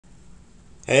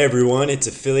Hey everyone, it's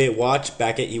Affiliate Watch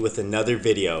back at you with another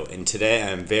video, and today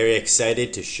I'm very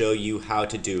excited to show you how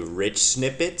to do rich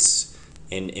snippets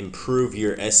and improve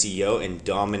your SEO and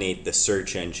dominate the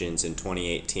search engines in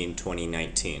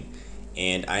 2018-2019.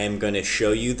 And I am going to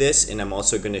show you this, and I'm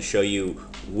also going to show you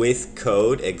with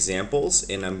code examples,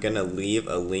 and I'm going to leave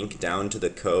a link down to the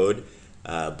code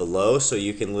below so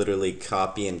you can literally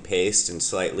copy and paste and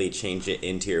slightly change it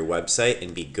into your website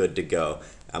and be good to go.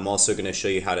 I'm also going to show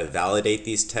you how to validate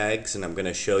these tags, and I'm going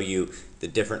to show you the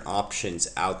different options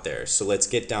out there. So let's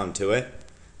get down to it.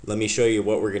 Let me show you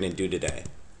what we're going to do today.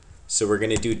 So we're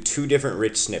going to do two different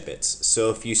rich snippets.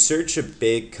 So if you search a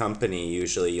big company,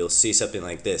 usually you'll see something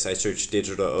like this. I searched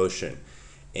DigitalOcean,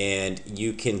 and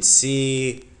you can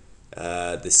see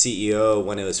the CEO,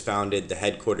 when it was founded, the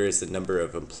headquarters, the number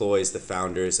of employees, the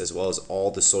founders, as well as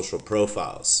all the social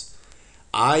profiles.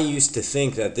 I used to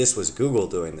think that this was Google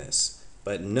doing this.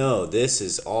 But no, this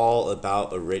is all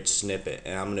about a rich snippet,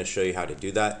 and I'm going to show you how to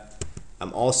do that.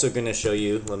 I'm also going to show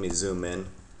you, let me zoom in,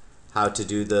 how to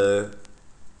do the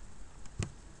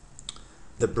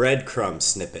breadcrumb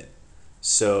snippet.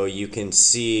 So you can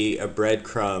see a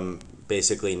breadcrumb,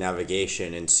 basically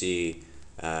navigation, and see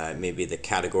maybe the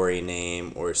category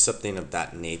name or something of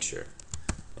that nature.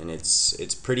 And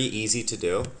it's pretty easy to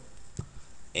do.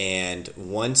 And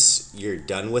once you're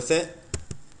done with it,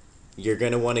 you're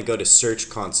going to want to go to Search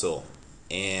Console,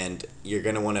 and you're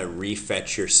going to want to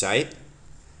refetch your site,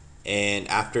 and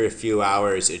after a few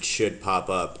hours it should pop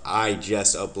up. I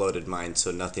just uploaded mine,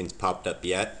 so nothing's popped up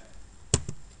yet.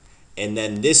 And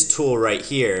then this tool right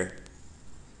here,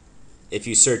 if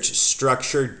you search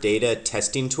Structured Data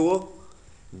Testing Tool,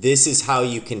 this is how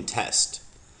you can test.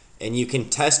 And you can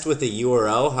test with a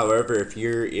URL. However, if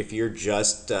you're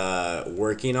just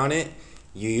working on it,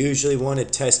 you usually want to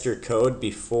test your code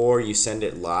before you send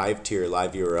it live to your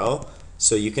live URL.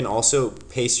 So you can also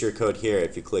paste your code here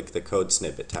if you click the code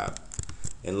snippet tab.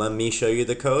 And let me show you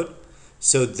the code.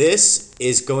 So this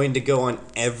is going to go on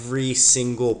every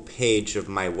single page of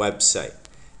my website.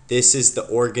 This is the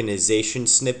organization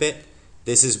snippet.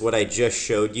 This is what I just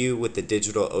showed you with the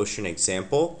DigitalOcean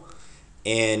example.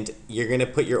 And you're going to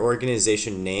put your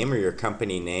organization name or your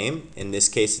company name. In this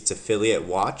case, it's Affiliate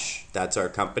Watch. That's our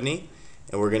company.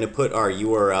 And we're going to put our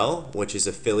URL, which is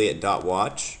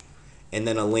affiliate.watch, and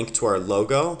then a link to our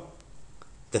logo,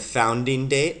 the founding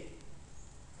date,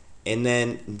 and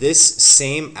then this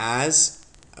same as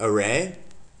array.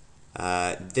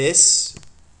 This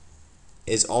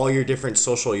is all your different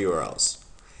social URLs.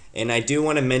 And I do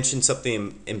want to mention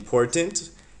something important.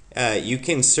 You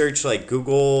can search like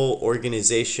Google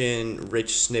organization,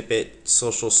 rich snippet,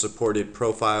 social supported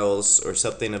profiles, or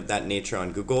something of that nature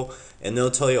on Google, and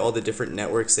they'll tell you all the different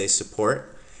networks they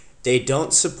support. They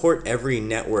don't support every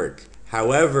network.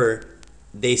 However,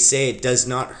 they say it does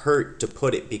not hurt to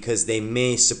put it because they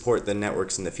may support the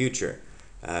networks in the future.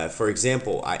 For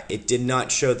example, it did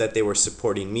not show that they were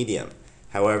supporting Medium.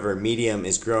 However, Medium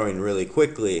is growing really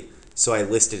quickly, so I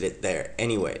listed it there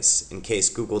anyways. In case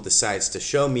Google decides to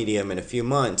show Medium in a few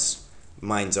months,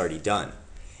 mine's already done.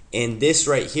 And this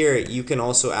right here, you can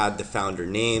also add the founder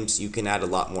names. You can add a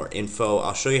lot more info.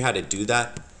 I'll show you how to do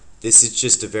that. This is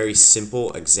just a very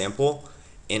simple example.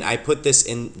 And I put this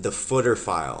in the footer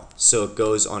file, so it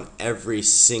goes on every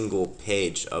single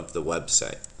page of the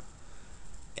website.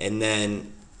 And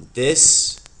then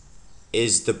this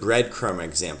is the breadcrumb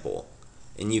example.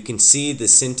 And you can see the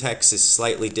syntax is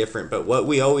slightly different, but what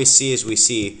we always see is we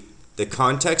see the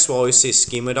context will always say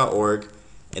schema.org,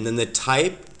 and then the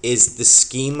type is the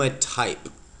schema type.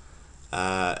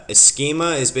 A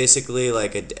schema is basically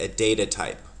like a data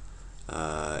type,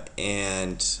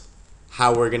 and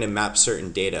how we're going to map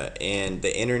certain data. And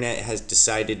the internet has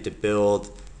decided to build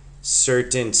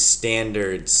certain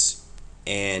standards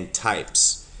and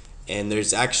types. And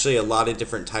there's actually a lot of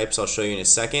different types I'll show you in a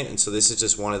second. And so this is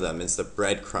just one of them. It's the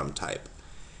breadcrumb type.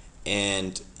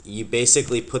 And you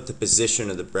basically put the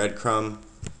position of the breadcrumb.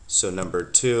 So number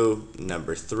 2,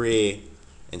 number 3.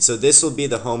 And so this will be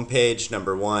the home page,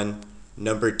 number 1.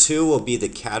 Number 2 will be the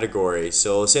category.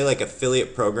 So it'll say like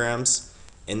affiliate programs,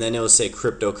 and then it will say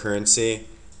cryptocurrency,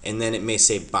 and then it may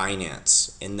say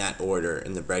Binance in that order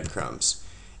in the breadcrumbs.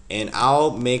 And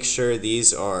I'll make sure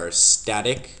these are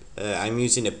static. I'm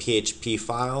using a PHP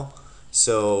file,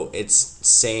 so it's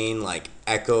saying like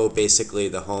echo basically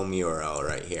the home URL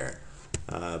right here.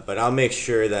 But I'll make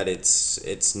sure that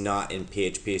it's not in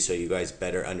PHP so you guys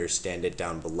better understand it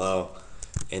down below.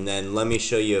 And then let me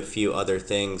show you a few other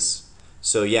things.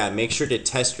 So yeah, make sure to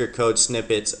test your code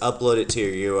snippets, upload it to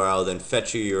your URL, then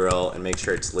fetch your URL and make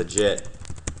sure it's legit.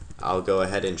 I'll go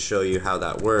ahead and show you how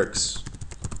that works.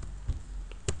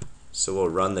 So we'll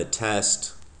run the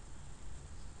test,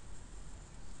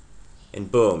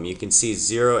 and boom, you can see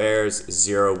 0 errors,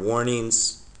 0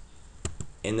 warnings.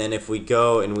 And then if we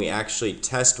go and we actually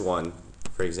test one,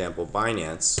 for example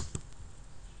Binance,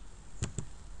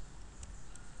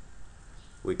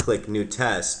 we click new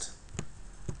test.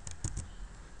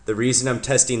 The reason I'm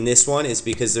testing this one is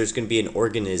because there's going to be an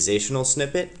organizational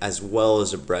snippet as well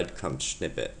as a breadcrumb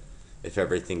snippet if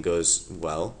everything goes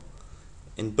well.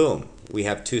 And boom, we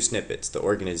have 2 snippets, the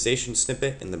organization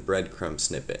snippet and the breadcrumb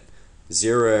snippet.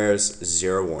 0 errors,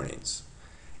 0 warnings.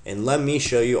 And let me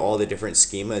show you all the different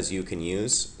schemas you can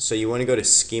use. So you want to go to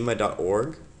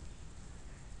schema.org,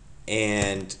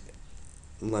 and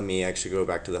let me actually go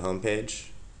back to the home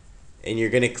page. And you're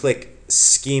going to click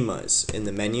schemas in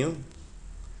the menu.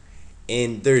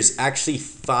 And there's actually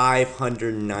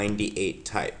 598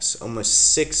 types,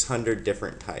 almost 600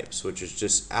 different types, which is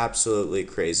just absolutely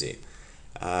crazy.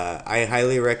 I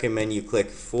highly recommend you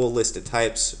click full list of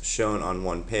types shown on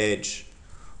one page,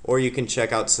 or you can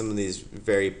check out some of these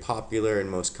very popular and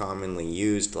most commonly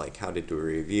used, like how to do a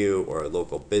review or a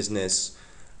local business.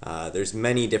 There's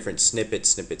many different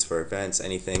snippets for events,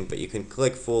 anything, but you can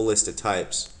click full list of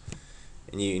types,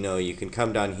 and you can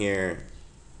come down here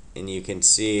and you can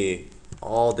see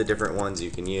all the different ones you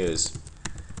can use.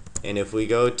 And if we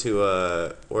go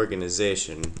to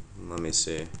organization, let me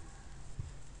see,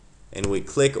 and we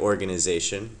click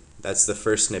organization, that's the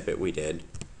first snippet we did.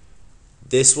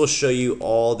 This will show you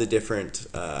all the different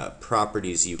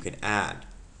properties you can add.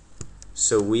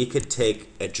 So we could take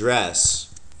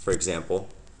address, for example,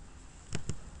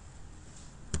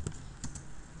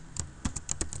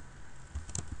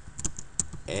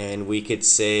 and we could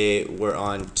say we're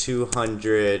on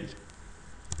 200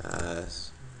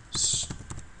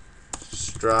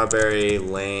 Strawberry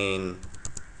Lane,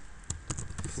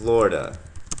 Florida,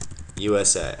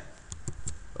 USA,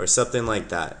 or something like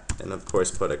that. And of course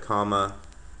put a comma,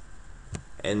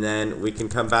 and then we can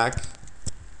come back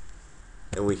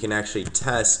and we can actually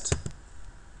test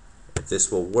if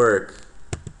this will work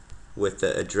with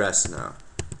the address now.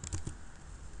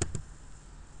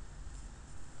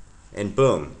 And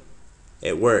boom,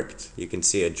 it worked. You can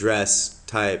see address,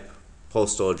 type,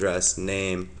 postal address,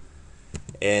 name.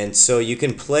 And so you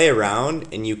can play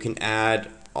around and you can add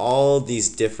all these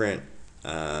different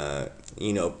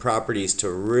properties to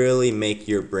really make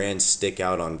your brand stick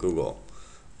out on Google.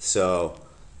 So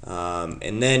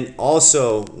and then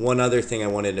also one other thing I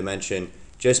wanted to mention,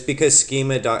 just because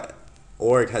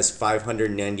schema.org has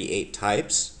 598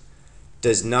 types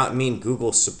does not mean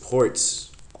Google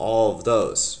supports all of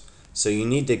those. So you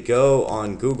need to go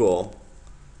on Google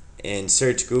and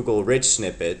search Google rich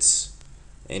snippets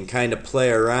and kind of play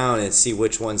around and see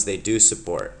which ones they do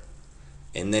support,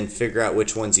 and then figure out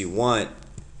which ones you want,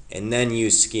 and then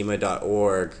use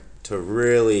schema.org to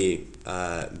really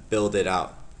build it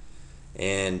out.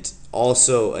 And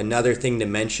also another thing to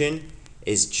mention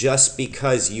is just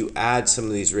because you add some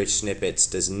of these rich snippets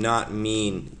does not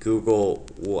mean Google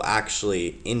will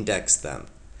actually index them.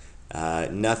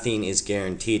 Nothing is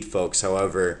guaranteed, folks.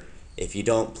 However, if you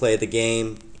don't play the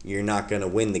game, you're not going to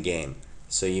win the game.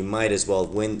 So you might as well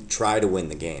try to win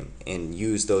the game and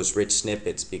use those rich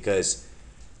snippets, because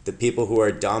the people who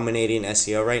are dominating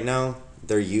SEO right now,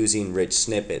 they're using rich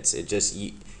snippets.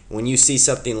 When you see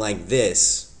something like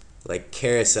this, like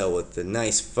carousel with the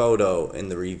nice photo and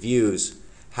the reviews,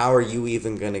 how are you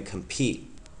even going to compete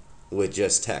with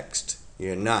just text?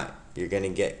 You're not. You're going to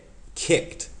get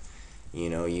kicked.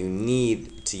 You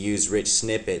need to use rich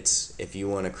snippets if you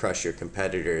want to crush your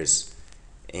competitors,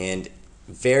 and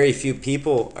very few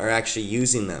people are actually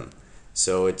using them.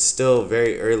 So it's still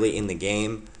very early in the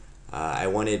game. I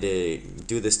wanted to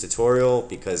do this tutorial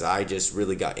because I just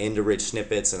really got into rich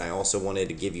snippets, and I also wanted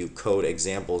to give you code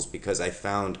examples because I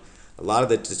found a lot of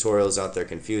the tutorials out there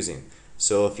confusing.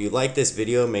 So if you like this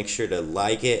video, make sure to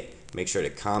like it, make sure to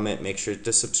comment, make sure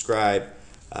to subscribe.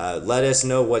 Let us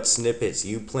know what snippets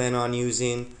you plan on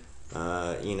using.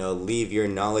 Leave your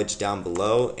knowledge down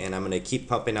below, and I'm going to keep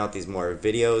pumping out these more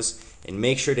videos. And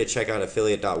make sure to check out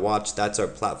affiliate.watch. That's our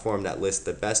platform that lists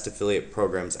the best affiliate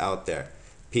programs out there.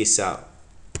 Peace out.